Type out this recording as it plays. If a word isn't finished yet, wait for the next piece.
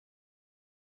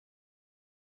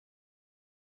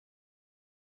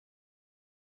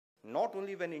Not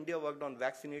only when India worked on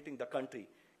vaccinating the country,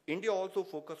 India also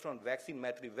focused on Vaccine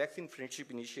Maitri, Vaccine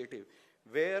Friendship Initiative,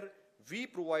 where we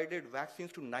provided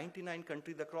vaccines to 99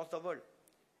 countries across the world.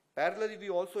 Parallelly, we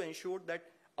also ensured that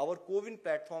our CoWIN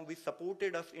platform, which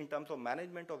supported us in terms of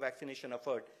management of vaccination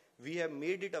effort, we have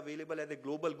made it available as a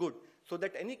global good so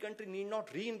that any country need not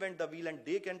reinvent the wheel and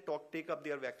they can take up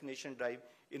their vaccination drive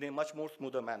in a much more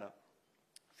smoother manner.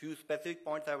 Few specific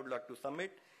points I would like to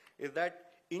submit is that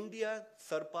India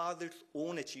surpassed its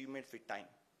own achievements with time.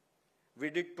 We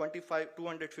did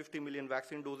 250 million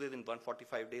vaccine doses in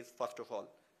 145 days, first of all.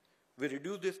 We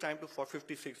reduced this time to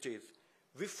 56 days.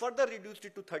 We further reduced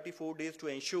it to 34 days to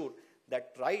ensure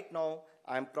that right now,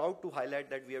 I am proud to highlight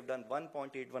that we have done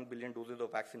 1.81 billion doses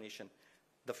of vaccination.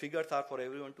 The figures are for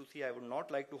everyone to see. I would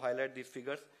not like to highlight these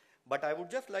figures, but I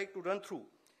would just like to run through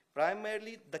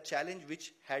primarily the challenge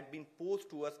which had been posed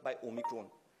to us by Omicron.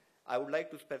 I would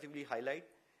like to specifically highlight.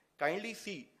 Kindly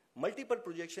see, multiple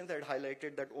projections had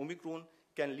highlighted that Omicron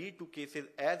can lead to cases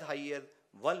as high as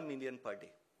 1 million per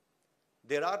day.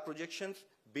 There are projections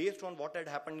based on what had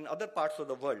happened in other parts of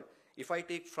the world. If I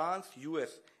take France,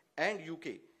 US, and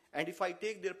UK, and if I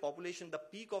take their population, the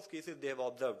peak of cases they have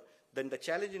observed, then the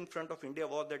challenge in front of India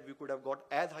was that we could have got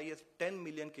as high as 10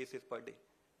 million cases per day.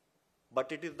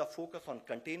 But it is the focus on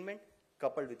containment,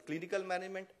 coupled with clinical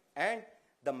management, and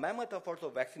the mammoth efforts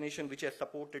of vaccination which has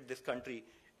supported this country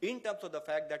in terms of the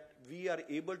fact that we are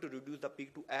able to reduce the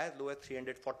peak to as low as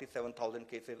 347,000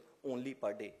 cases only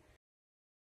per day.